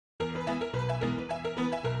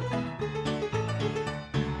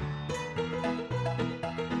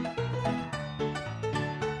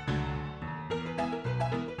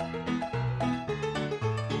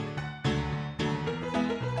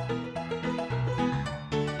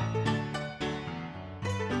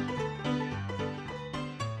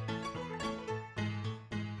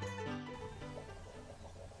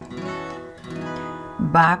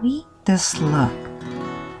Babi the Slug.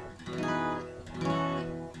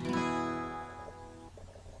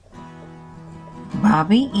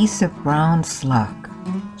 Babi is a brown slug.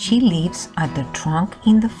 She lives at the trunk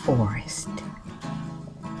in the forest.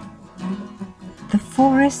 The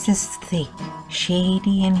forest is thick,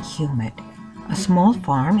 shady, and humid. A small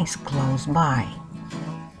farm is close by.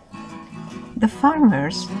 The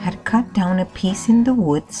farmers had cut down a piece in the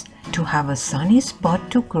woods to have a sunny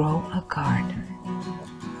spot to grow a garden.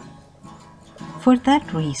 For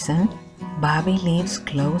that reason, Babi lives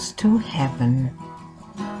close to heaven.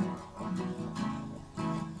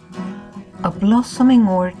 A blossoming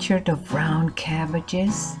orchard of round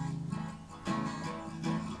cabbages,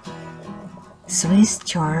 Swiss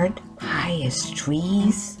chard, highest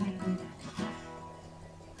trees,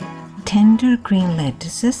 tender green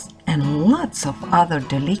lettuces, and lots of other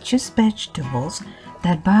delicious vegetables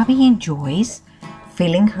that Babi enjoys,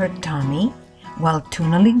 filling her tummy while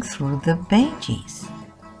tunneling through the veggies,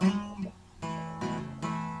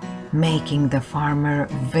 making the farmer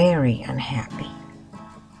very unhappy.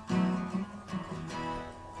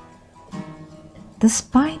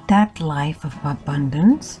 Despite that life of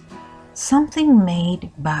abundance, something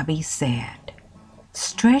made Babi sad.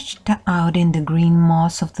 Stretched out in the green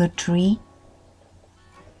moss of the tree,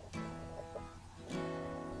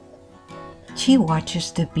 she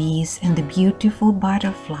watches the bees and the beautiful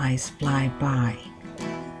butterflies fly by.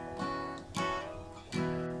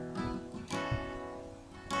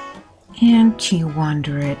 And she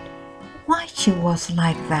wondered why she was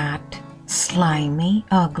like that, slimy,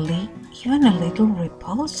 ugly, even a little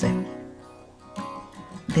repulsive.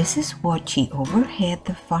 This is what she overheard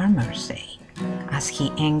the farmer say as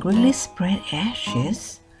he angrily spread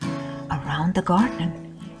ashes around the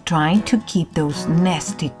garden, trying to keep those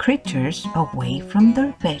nasty creatures away from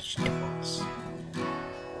their vegetables.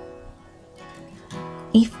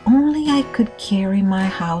 If only I could carry my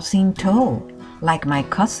house in tow, like my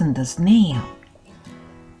cousin the snail.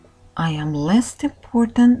 I am less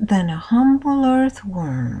important than a humble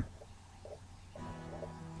earthworm.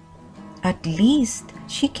 At least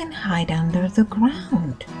she can hide under the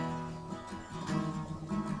ground.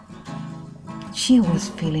 She was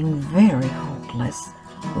feeling very hopeless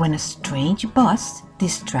when a strange buzz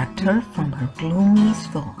distracted her from her gloomy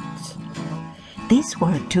thoughts. These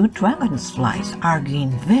were two dragonflies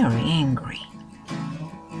arguing very angry.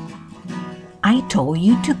 "I told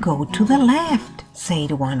you to go to the left,"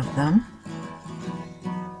 said one of them.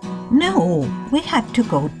 "No, we had to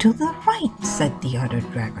go to the right," said the other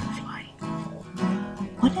dragonfly.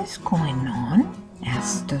 "What is going on?"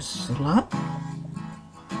 asked the slug.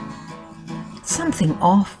 "Something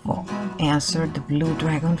awful," answered the blue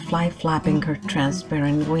dragonfly, flapping her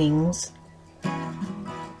transparent wings.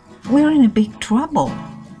 "We're in a big trouble.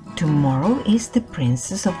 Tomorrow is the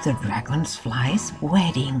princess of the dragonflies'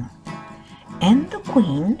 wedding, and the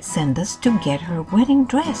queen sent us to get her wedding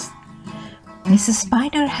dress. Mrs.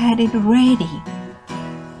 Spider had it ready.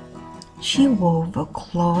 She wove a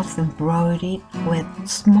cloth embroidered with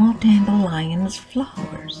small dandelions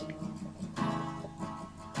flowers.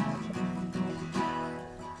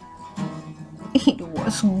 It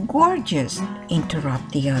was gorgeous,"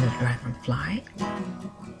 interrupted the other dragonfly.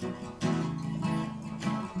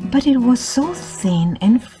 "But it was so thin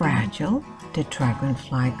and fragile," the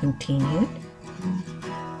dragonfly continued.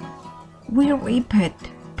 "We reap it,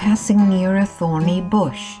 passing near a thorny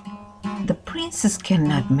bush. The princess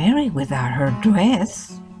cannot marry without her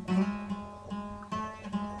dress.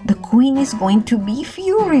 The queen is going to be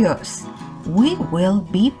furious. We will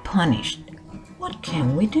be punished. What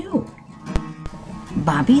can we do?"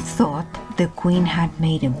 Babi thought the queen had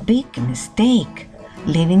made a big mistake,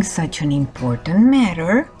 leaving such an important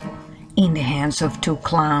matter in the hands of two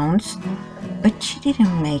clowns, but she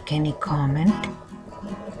didn't make any comment.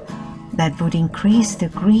 That would increase the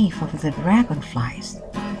grief of the dragonflies.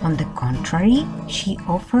 On the contrary, she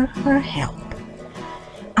offered her help.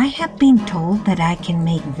 "I have been told that I can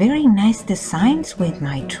make very nice designs with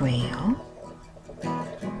my trail.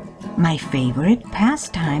 My favorite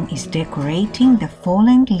pastime is decorating the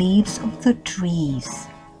fallen leaves of the trees.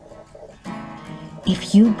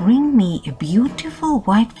 If you bring me a beautiful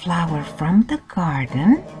white flower from the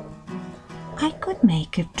garden, I could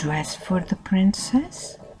make a dress for the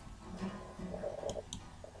princess."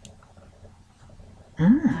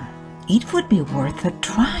 It would be worth a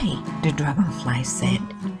try, the dragonfly said,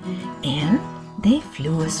 and they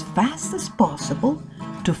flew as fast as possible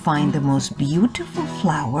to find the most beautiful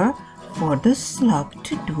flower for the slug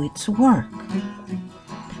to do its work.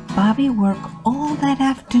 Babi worked all that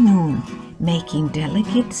afternoon, making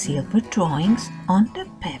delicate silver drawings on the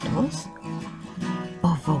petals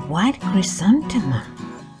of a white chrysanthemum.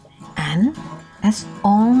 And as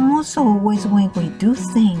almost always when we do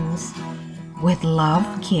things with love,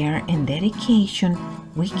 care, and dedication,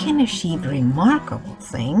 we can achieve remarkable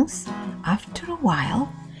things. After a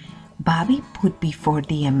while, Babi put before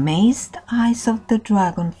the amazed eyes of the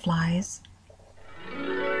dragonflies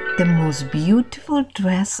the most beautiful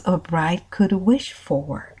dress a bride could wish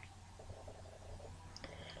for.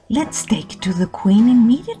 "Let's take it to the queen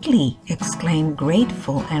immediately," exclaimed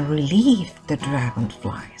grateful and relieved the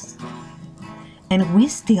dragonflies. "And we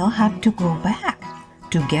still have to go back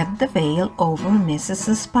to get the veil over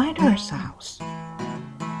Mrs. Spider's house."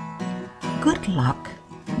 "Good luck.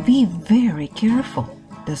 Be very careful,"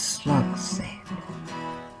 the slug said.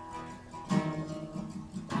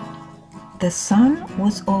 The sun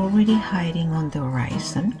was already hiding on the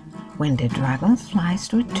horizon when the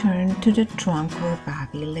dragonflies returned to the trunk where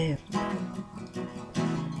Babi lived.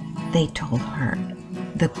 They told her,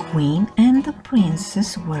 "The queen and the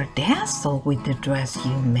princess were dazzled with the dress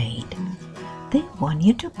you made. They want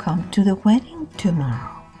you to come to the wedding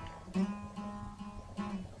tomorrow."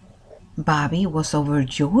 Babi was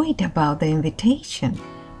overjoyed about the invitation,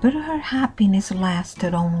 but her happiness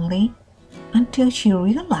lasted only until she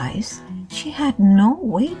realized she had no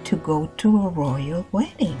way to go to a royal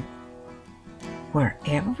wedding where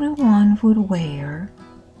everyone would wear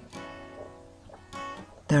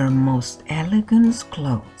their most elegant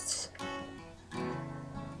clothes.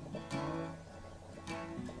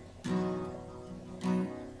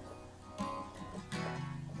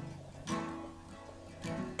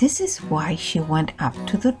 This is why she went up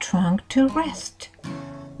to the trunk to rest,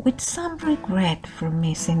 with some regret for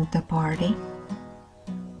missing the party,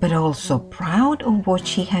 but also proud of what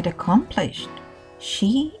she had accomplished.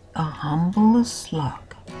 She, a humble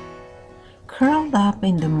slug. Curled up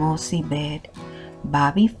in the mossy bed,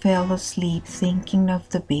 Babi fell asleep thinking of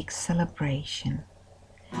the big celebration.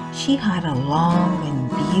 She had a long and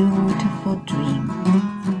beautiful dream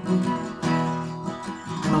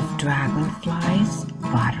of dragonflies,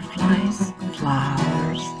 butterflies,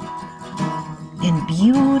 flowers, and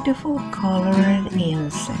beautiful colored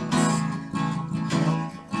insects.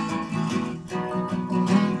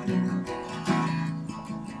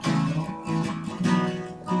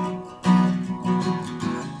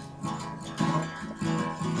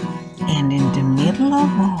 And in the middle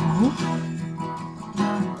of all,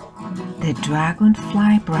 the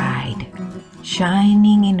dragonfly bride,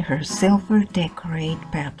 shining in her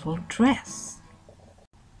silver-decorated petal dress,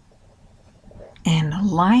 and a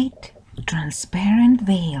light, transparent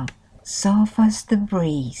veil, soft as the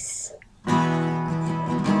breeze.